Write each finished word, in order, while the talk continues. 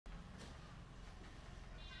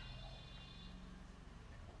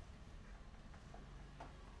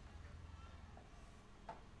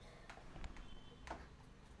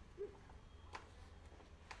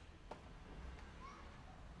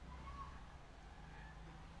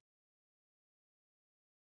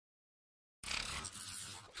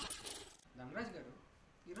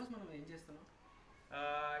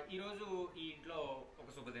ఈరోజు ఈ ఇంట్లో ఒక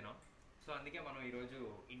శుభదినం. సో అందుకే మనం ఈరోజు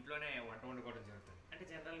ఇంట్లోనే వంట వండుకోవడం జరుగుతుంది. అంటే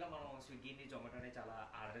జనరల్గా మనం స్విగ్గీని జొమాటోని చాలా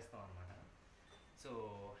ఆదరిస్తాం అనమాట. సో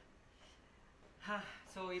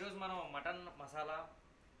సో ఈరోజు మనం మటన్ మసాలా,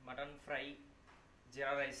 మటన్ ఫ్రై,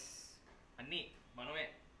 జీరా రైస్ అన్నీ మనమే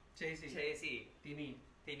చేసి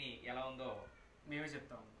తిని ఎలా ఉందో మేమే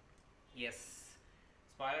చెప్తాం. ఎస్,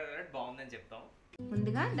 స్పాయిలర్ అలర్ట్, బాగుందని చెప్తాం.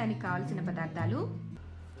 ముందుగా దానికి కావాల్సిన పదార్థాలు: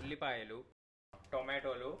 ఉల్లిపాయలు,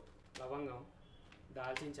 టొమాటోలు, లవంగం,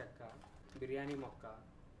 దాల్చిన చెక్క, బిర్యానీ మొక్క,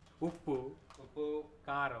 ఉప్పు,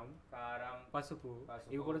 కారం, పసుపు.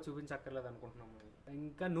 ఇవి కూడా చూపించక్కర్లేదు అనుకుంటున్నాము.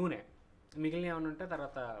 ఇంకా నూనె, మిగిలిన ఏమైనా ఉంటే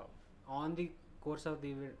తర్వాత on the course of the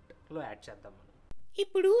ఈవెంట్లో యాడ్ చేద్దాం మనం.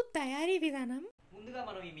 ఇప్పుడు తయారీ విధానం. ముందుగా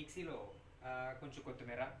మనం ఈ మిక్సీలో కొంచెం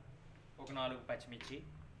కొత్తిమీర, ఒక 4 పచ్చిమిర్చి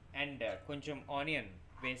అండ్ కొంచెం ఆనియన్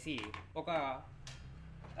వేసి ఒక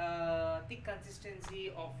థిక్ కన్సిస్టెన్సీ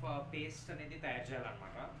ఆఫ్ పేస్ట్ అనేది తయారు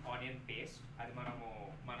చేయాలన్నమాట. ఆనియన్ పేస్ట్, అది మనము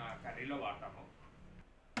మన కర్రీలో వాడతాము.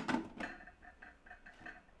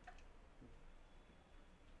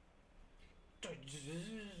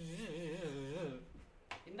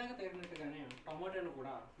 ఇందాక తగినట్టుగానే టొమాటోను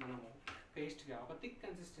కూడా మనము పేస్ట్గా ఒక థిక్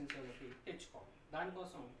కన్సిస్టెన్సీ ఒకటి తెచ్చుకోవాలి.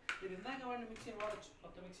 దానికోసం మీరు ఇందాక వాడిన మిక్సీ వాడచ్చు,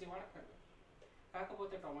 కొత్త మిక్సీ వాడక్కర్లేదు.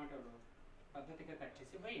 కాకపోతే టొమాటోలు పద్ధతిగా కట్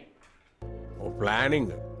చేసి వేయండి. ఓ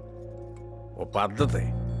ప్లానింగ్, ఓ పద్ధతి,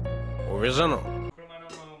 ఓ విజన్. ఇప్పుడు మనం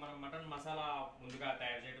మటన్ మసాలా ముందుగా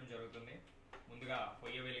తయారు చేయడం జరుగుతుంది. ముందుగా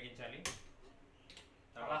పొయ్యి వెలిగించాలి.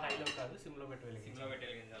 చాలా హైలో కాదు, సిమ్లో పెట్టి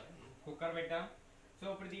వెలిగించాలి. కుక్కర్ పెట్టాం. సో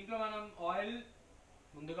ఇప్పుడు దీంట్లో మనం ఆయిల్,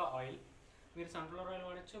 ముందుగా ఆయిల్, మీరు సన్ఫ్లవర్ ఆయిల్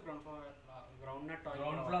వాడచ్చు, ground nut oil.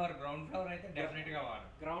 Ground flower అయితే డెఫినెట్గా వాడాలి.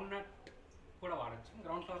 గ్రౌండ్ నట్ కూడా వాడచ్చు,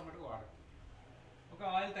 గ్రౌండ్ ఫ్లవర్ మటుకు వాడచ్చు. ఒక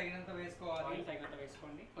ఆయిల్ తగినంత వేసుకోవాలి. ఆయిల్ తగినంత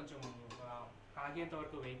వేసుకోండి. కొంచెం కాగేంత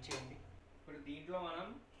వరకు వెయిట్ చేయండి. ఇప్పుడు దీంట్లో మనం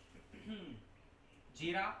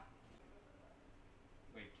జీరా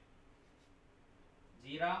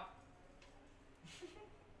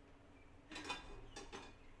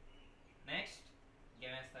నెక్స్ట్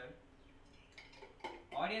ఇంకేమేస్తారు?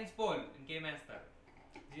 Onions pole, ఇంకేమేస్తారు?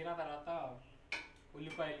 జీరా తర్వాత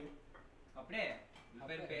ఉల్లిపాయలు. అప్పుడే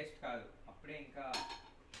ఉల్లిపాయలు పేస్ట్ కాదు, అప్పుడే ఇంకా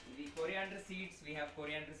ఇది coriander seeds. we have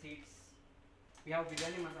coriander seeds, we have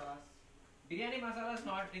biryani masalas. biryani masala is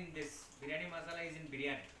not in this. Biryani masala is in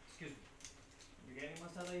biryani. Excuse me, biryani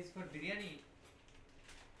masala is for biryani.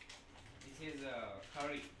 This is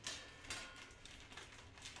curry.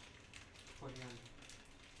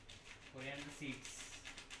 Coriander seeds.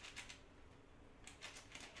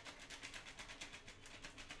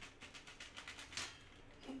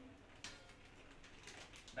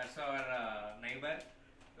 That's our neighbor,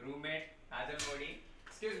 roommate, Rajanbodi.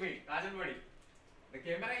 Excuse me, Rajanbodi. The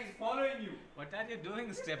camera is following you. What are you doing,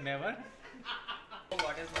 step never?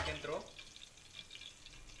 What is we can throw?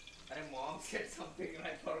 Arey, mom said something and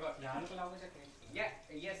I forgot. Yeah,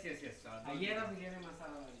 yes. Ayyena biryani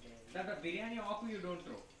masala ante. That the biryani off you don't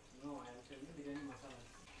throw. No, I am telling you biryani masala.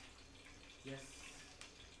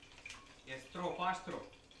 Yes, throw, fast throw.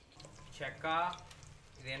 Chakka,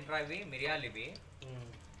 ఇదేంట్రా ఇవి? మిరియాలు ఇవి.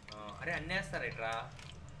 అరే అన్నీ వేస్తారు ఇట్రా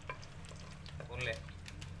only.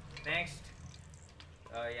 Next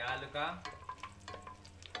యాలుక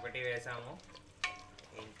ఒకటి వేసాము.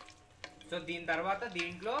 సో దీని తర్వాత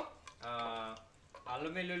దీంట్లో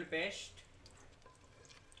అల్లం వెల్లుల్లి paste,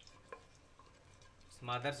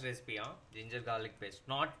 mothers recipe, ginger garlic paste,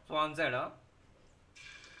 not sponsored,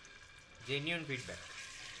 genuine feedback.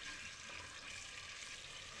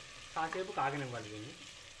 కాసేపు కాగనివ్వాలి దీన్ని.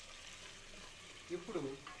 ఇప్పుడు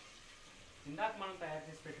ఇందాక మనం తయారు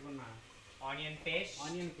చేసి పెట్టుకున్న ఆనియన్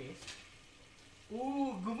పేస్ట్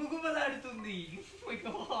గుమగుమలాడుతుంది.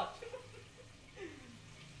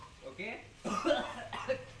 ఓకే,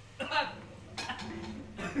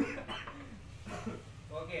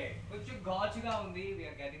 ఓకే, కొంచెం ఘాటుగా ఉంది.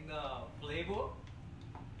 We are getting the flavour.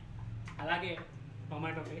 అలాగే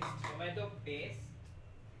టొమాటో పేస్ట్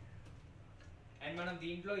అండ్ మనం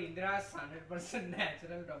దీంట్లో ఇందిరాస్ 100%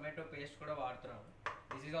 న్యాచురల్ టొమాటో పేస్ట్ కూడా వాడుతున్నాం.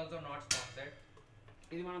 This is also not sponsored.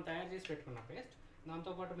 ఇది మనం తయారు చేసి పెట్టుకున్న పేస్ట్.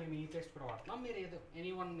 దాంతోపాటు మేము ఈ పేస్ట్ కూడా వాడుతున్నాం. మీరు ఏదో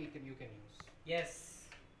anyone you can use. Yes,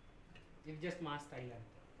 ఇది జస్ట్ మా స్టైల్ అంతే.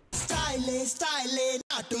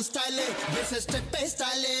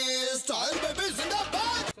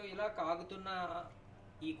 సో ఇలా కాగుతున్న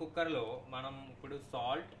ఈ కుక్కర్లో మనం ఇప్పుడు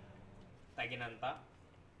సాల్ట్ తగినంత,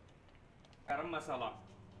 గరం మసాలా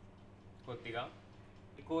కొద్దిగా,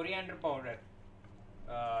 ఈ కొరియాండర్ పౌడర్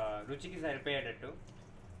రుచికి సరిపోయేటట్టు,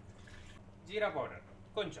 జీరా పౌడర్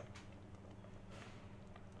కొంచెం.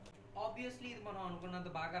 ఆబ్వియస్లీ ఇది మనం అనుకున్నంత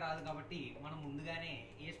బాగా రాదు కాబట్టి మనం ముందుగానే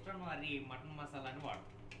ఈస్టర్న్ వారి మటన్ మసాలాని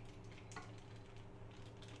వాడతాం.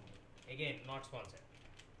 Again, not sponsored.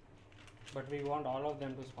 But we want all of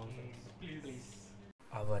them to sponsor us. Please.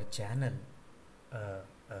 Our channel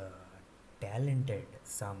talented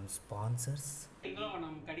some sponsors. ఇందులో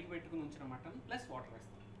మనం కడిగి పెట్టుకుని ఉంచిన మటన్ ప్లస్ వాటర్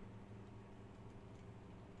వేస్తాం.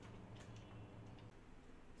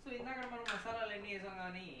 సో ఇందాక మనం మసాలాలు ఎన్ని వేసాం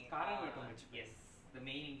కానీ కారం వేయటం yes the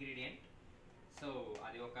main ingredient. So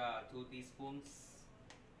అది ఒక 2 teaspoons.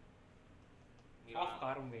 హాఫ్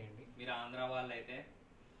కారం వేయండి. మీరు ఆంధ్ర వాళ్ళు అయితే,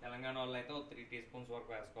 తెలంగాణ వాళ్ళు అయితే 3 teaspoons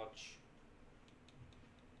వరకు వేసుకోవచ్చు.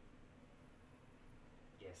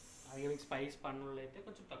 ఎస్. అలాగే మీకు స్పైస్ పన్నులు అయితే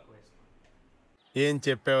కొంచెం తక్కువ వేసుకోండి. ఏం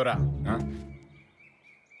చెప్పావురా?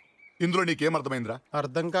 ఇందులో నీకేం అర్థమైందిరా?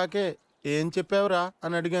 అర్థం కాకే ఏం చెప్పావురా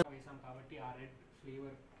అని అడిగాను. వేసాం కాబట్టి ఆ రెడ్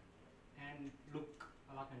ఫ్లేవర్ అండ్ లుక్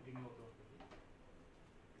అలా కంటిన్యూ అవుతూ ఉంటుంది.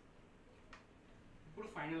 ఇప్పుడు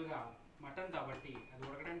ఫైనల్గా మటన్ కాబట్టి అది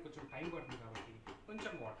ఉడకడానికి కొంచెం టైం పడుతుంది కాబట్టి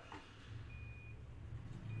కొంచెం వాటర్.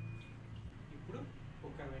 ఇప్పుడు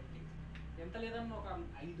కుక్కర్ పెట్టి ఎంత లేదన్నా ఒక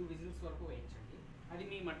 5 విజిల్స్ వరకు వేయించండి. అది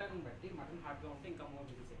మీ మటన్ బట్టి, మటన్ హార్డ్గా ఉంటే ఇంకా 3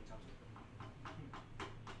 విజిల్స్ వేయించాల్సి ఉంటుంది.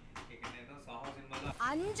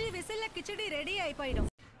 5 విజిల్ల కిచడి రెడీ అయిపోయాం.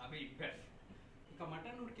 ఇక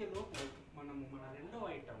మటన్ ఉడికే లోపు మనము మన రెండో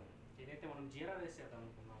ఐటమ్ ఏదైతే మనం జీరా రైస్ చేద్దాం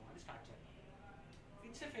అనుకున్నామో అది స్టార్ట్ చేద్దాం.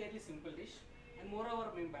 It's a fairly simple dish and more over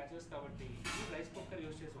మేము బ్యాచిలర్స్ కాబట్టి రైస్ కుక్కర్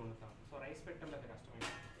యూస్ చేసి వండుతాం. సో రైస్ పెట్టడం అది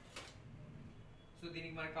కష్టమైంది. సో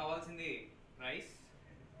దీనికి మనకు కావాల్సింది rice,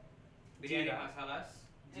 biryani masalas,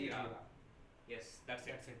 jeera. Yes,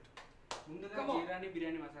 that's it. ముందుగా జీరాని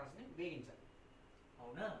బిర్యానీ మసాలాస్ని వేగించాలి.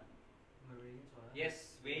 అవునా? ఎస్,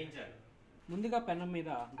 వేయించాలి. ముందుగా పెనం మీద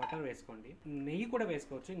బటర్ వేసుకోండి. నెయ్యి కూడా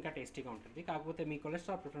వేసుకోవచ్చు, ఇంకా టేస్టీగా ఉంటుంది. కాకపోతే మీ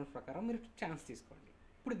కొలెస్ట్రాల్ ప్రిఫరెన్స్ ప్రకారం మీరు ఛాన్స్ తీసుకోండి.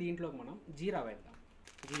 ఇప్పుడు దీంట్లో మనం జీరా వేద్దాం.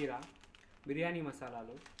 జీరా, బిర్యానీ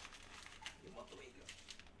మసాలాలు,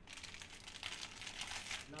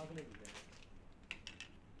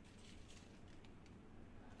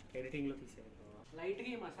 ఎడిటింగ్లో తీసేయాలి. లైట్గా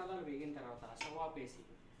ఈ మసాలాలు వేగిన తర్వాత స్టవ్ ఆఫ్ వేసి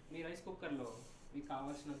మీ రైస్ కుక్కర్లో మీకు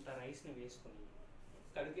కావాల్సినంత రైస్ని వేసుకొని,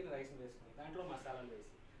 కడిగిన రైస్ని వేసుకొని దాంట్లో మసాలాలు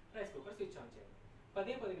వేసి రైస్ కుక్కర్ స్విచ్ ఆన్ చేయండి.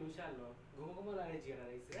 10 నిమిషాల్లో గుమగుమలాడే జీరా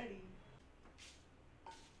రైస్ రెడీ.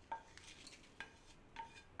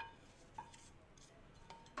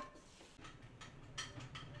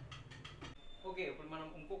 ఓకే, ఇప్పుడు మనం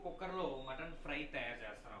ఇంకో కుక్కర్లో మటన్ ఫ్రై తయారు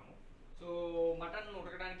చేస్తున్నాము. సో మటన్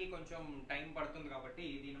ఉడకడానికి కొంచెం టైం పడుతుంది కాబట్టి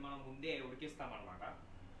దీన్ని మనం ముందే ఉడికిస్తామన్నమాట.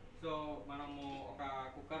 సో మనము ఒక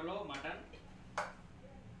కుక్కర్లో మటన్,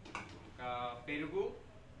 ఒక పెరుగు,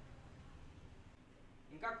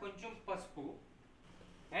 ఇంకా కొంచెం పసుపు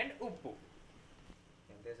అండ్ ఉప్పు.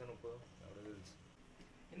 ఎంత వేసాను ఉప్పు? ఎవరు తెలుసు.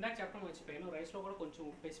 ఇందాక చెప్పడం మర్చిపోయాను, రైస్లో కూడా కొంచెం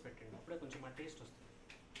ఉప్పు వేసి పెట్టండి, అప్పుడే కొంచెం ఆ టేస్ట్ వస్తుంది.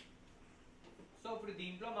 సో ఇప్పుడు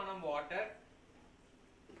దీంట్లో మనం వాటర్,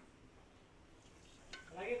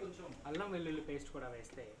 అలాగే కొంచెం అల్లం వెల్లుల్లి పేస్ట్ కూడా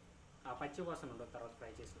వేస్తే ఆ పచ్చి వాసన ఉండదు తర్వాత ఫ్రై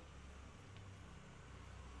చేసి.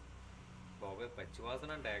 బాబాయ్ పచ్చి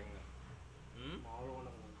వాసన అంటే మామూలుగా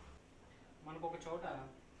ఉండదు. మనకు ఒక చోట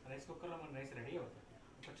రైస్ కుక్కర్లో మన రైస్ రెడీ అవుతుంది,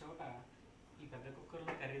 ఒక చోట ఈ పెద్ద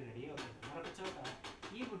కుక్కర్లో కర్రీ రెడీ అవుతుంది, మరొక చోట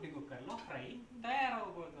ఈ బుడ్డి కుక్కర్లో ఫ్రై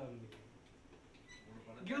తయారవబోతుంది.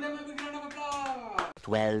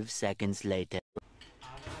 12 seconds later.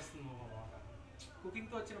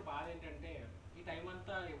 కుకింగ్తో వచ్చిన బాధ ఏంటంటే ఈ టైం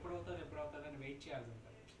అంతా ఎప్పుడవుతుంది అని వెయిట్ చేయాల్సి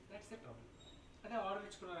ఉంటుంది. That's the problem. అదే ఆర్డర్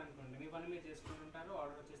ఇచ్చుకున్నారు అనుకోండి, మీ పని మీరు చేసుకుంటుంటారు,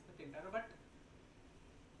 ఆర్డర్ వచ్చేస్తే తింటారు. బట్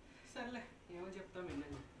సర్లే, ఏమో చెప్తాం,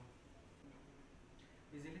 ఎన్నని చెప్తాం.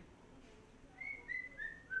 విజిల్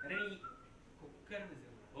అరే కుక్కర్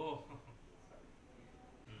విజిల్. ఓ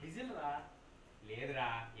విజిల్ రా. లేదురా,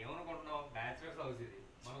 ఏమనుకుంటున్నావు? బ్యాచిలర్స్ హౌస్ ఇది,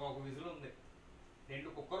 మనకు ఒక విజిల్ ఉంది. 2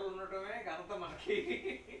 కుక్కర్లు ఉండటమే ఘనత మనకి.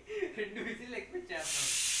 2 విజిల్ ఎక్స్పెక్ట్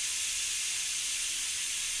చేస్తున్నాం.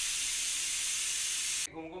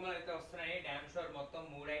 గుమగుమలు అయితే వస్తున్నాయి, డ్యామ్ షూర్ మొత్తం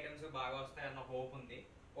 3 ఐటమ్స్ బాగా వస్తాయన్న హోప్ ఉంది.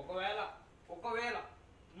 ఒకవేళ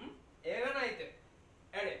ఏమైనా అయితే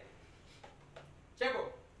ఎడే చెప్పు.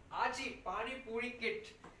 ఆచి పానీపూరి కిట్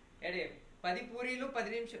ఎడే 10 పూరీలు 10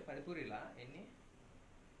 నిమిషాలు. 10 పూరీలా ఎన్ని?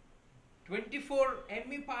 24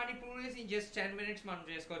 ME pani puris in just 10 minutes మనం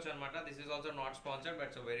చేసుకోవచ్చు అన్నమాట. This is also not sponsored but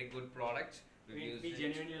it's a very good product. We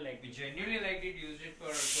genuinely liked it. Used it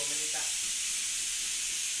for so many times.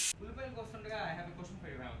 Ulpal Kostundga, I have a question for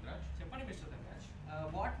you, Ramandraj. చెప్పండి mister Dhanraj.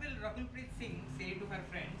 What will Rakulpreet Singh say to her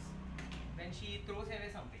friends when she throws away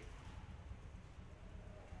something?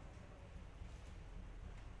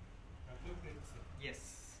 Rakulpreet Singh Yes.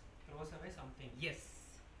 throws away something. Yes.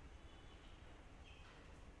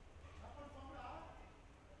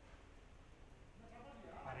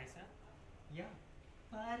 Paresa? Yeah.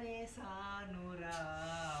 Paresanura,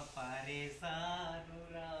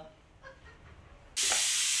 paresanura.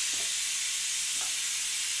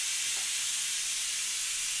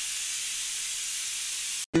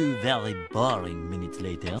 very boring minutes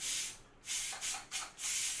later.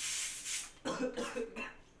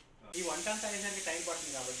 ఈ వంట అంతా అయ్యేసరికి time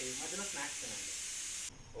పడుతుంది కాబట్టి మధ్యలో snacks తినండి.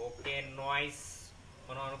 Okay noise,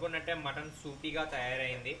 మనం అనుకున్నట్టే మటన్ సూపీగా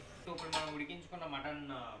తయారైంది. సో ఇప్పుడు మనం ఉడికించుకున్న మటన్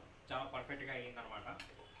చాలా పర్ఫెక్ట్గా అయ్యిందనమాట.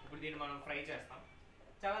 ఇప్పుడు దీన్ని మనం ఫ్రై చేస్తాం.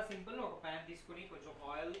 చాలా సింపుల్. ఒక ప్యాన్ తీసుకుని కొంచెం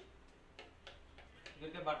ఆయిల్,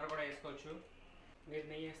 దొరికితే బటర్ కూడా వేసుకోవచ్చు. మీరు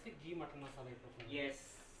నెయ్యి వేస్తే గీ మటన్ మసాలా అయిపోతుంది. ఎస్.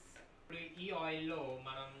 ఇప్పుడు ఈ ఆయిల్లో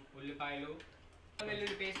మనం ఉల్లిపాయలు,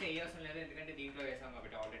 వెల్లుల్లి పేస్ట్ వేయాల్సిన లేదు, ఎందుకంటే దీంట్లో వేసాం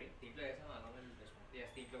కాబట్టి. ఆల్రెడీ దీంట్లో వేసాం, అల్లం వెల్లుల్లి పేస్ట్.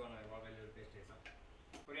 ఎస్, దీంట్లో మనం వెల్లుల్లి పేస్ట్ వేసాం.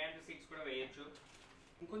 కొరియాండర్ సీడ్స్ కూడా వేయచ్చు.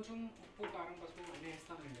 ఇంకొంచెం ఉప్పు, కారం, పసుపు అన్నీ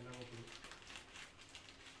వేస్తామండి ఇలాగప్పుడు.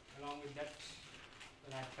 Along with that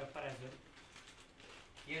pepper as well.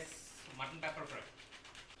 Yes, mutton pepper fry,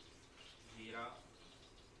 జీరా,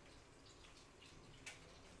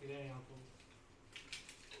 బిర్యానీ ఆకు,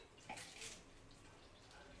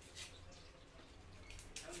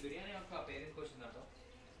 బిర్యానీ యొక్క పేరెంట్కి వచ్చిందంట.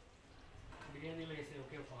 బిర్యానీలో వేసే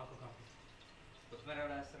ఒకే ఒక ఆకు కాదు, కొత్తిమీర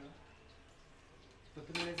ఎవరు వేస్తారు?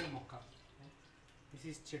 కొత్తిమీర వేసే మొక్క. దిస్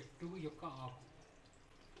ఈజ్ చెట్టు యొక్క ఆకు.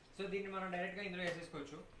 సో దీన్ని మనం డైరెక్ట్గా ఇందులో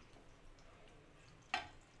వేసేసుకోవచ్చు.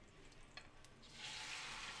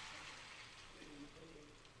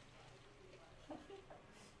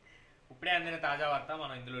 ఇప్పుడే అందిన తాజా వార్త,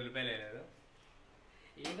 మనం ఇందులో ఉల్లిపాయలు వేయలేదు.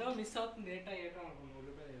 ఏదో మిస్ అవుతుంది, ఏటా అనుకున్నాం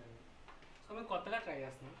ఉల్లిపాయ. సో మేము కొత్తగా ట్రై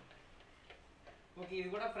చేస్తున్నాం. ఓకే, ఇది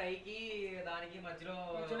కూడా ఫ్రైకి దానికి మధ్యలో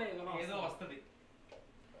ఏదో వస్తుంది.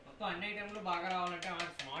 మొత్తం అన్ని ఐటెంలు బాగా రావాలంటే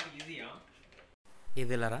ఇట్స్ నాట్ ఈజీయా.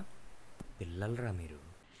 ఇదిలరా పిల్లలరా మీరు.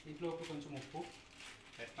 ఇంట్లో కొంచెం ఉప్పు,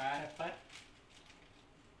 పెప్పర్,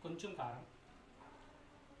 కొంచెం కారం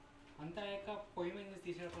అంతా అయ్యాక పొయ్యి మీద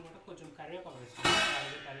తీసేటప్పుడు మాట కొంచెం కరివేపాకు వేస్తాం.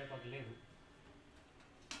 కరివేపాకు లేదు.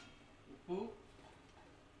 ఉప్పు,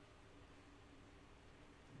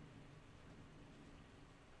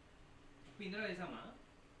 ఇందులో వేసామా?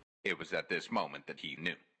 It was at this moment that he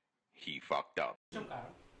knew. He fucked up. కొంచెం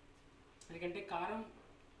కారం, ఎందుకంటే కారం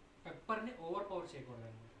పెప్పర్ని ఓవర్ పవర్ చేయకూడదు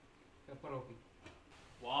అనమాట. Pepper OP.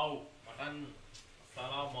 Wow, mutton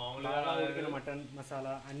masala బాగా ఉడికిన మామూలుగా మటన్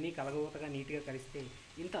మసాలా అన్నీ కలగూతగా నీట్గా కలిస్తే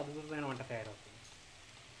ఇంత అద్భుతమైన వంట తయారవుతుంది.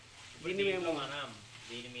 దీన్ని మేము మనం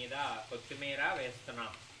దీని మీద కొత్తిమీర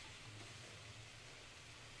వేస్తున్నాం.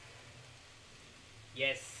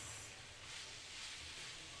 ఎస్,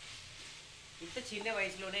 ఇంత చిన్న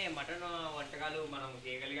వయసులోనే మటన్ వంటకాలు మనం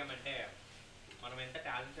చేయగలిగామంటే మనం ఎంత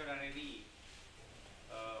టాలెంటెడ్ అనేది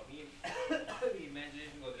మీ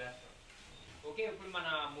ఇమాజినేషన్ వదిలేస్తాం. ఓకే, ఇప్పుడు మన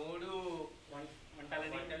 3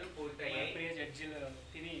 వంటలు పూర్తయ్యాయి. ప్రియ జడ్జిలు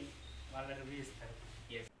తిని వాళ్ళ రివ్యూ ఇస్తారు.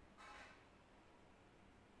 ఎస్.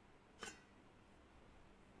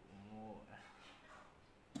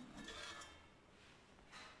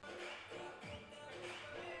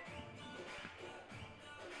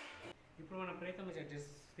 ఇప్పుడు మన ప్రియతమ జడ్జెస్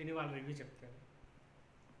తిని వాళ్ళ రివ్యూ చెప్తారు.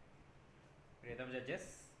 ప్రియతమ judges,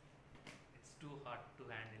 it's too hot to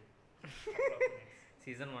handle.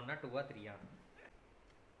 Season 1, 2, 3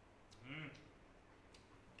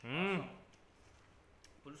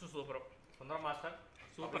 పులుసు సూపర్. సుందరం మాస్టర్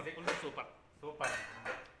సూపర్, పులుసు సూపర్. సూపర్,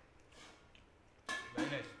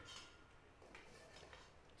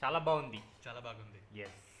 చాలా బాగుంది. చాలా బాగుంది.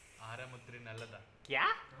 ఎస్. ఆహారముద్రి నల్లదా? క్యా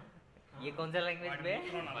ఏ కొంచెం లాంగ్వేజ్ బే?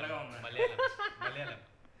 మలయాళం.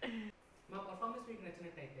 మా పర్ఫార్మెన్స్ మీకు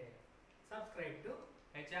నచ్చినట్టయితే సబ్స్క్రైబ్ టు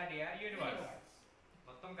HRDR యూనివర్స్.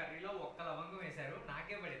 మొత్తం కర్రీలో ఒక్క లవంగం వేశారు,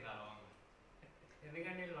 నాకే పడింది ఆ లవంగం.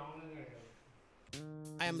 ఎందుకంటే long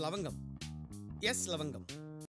I am Lavangam. Yes, Lavangam.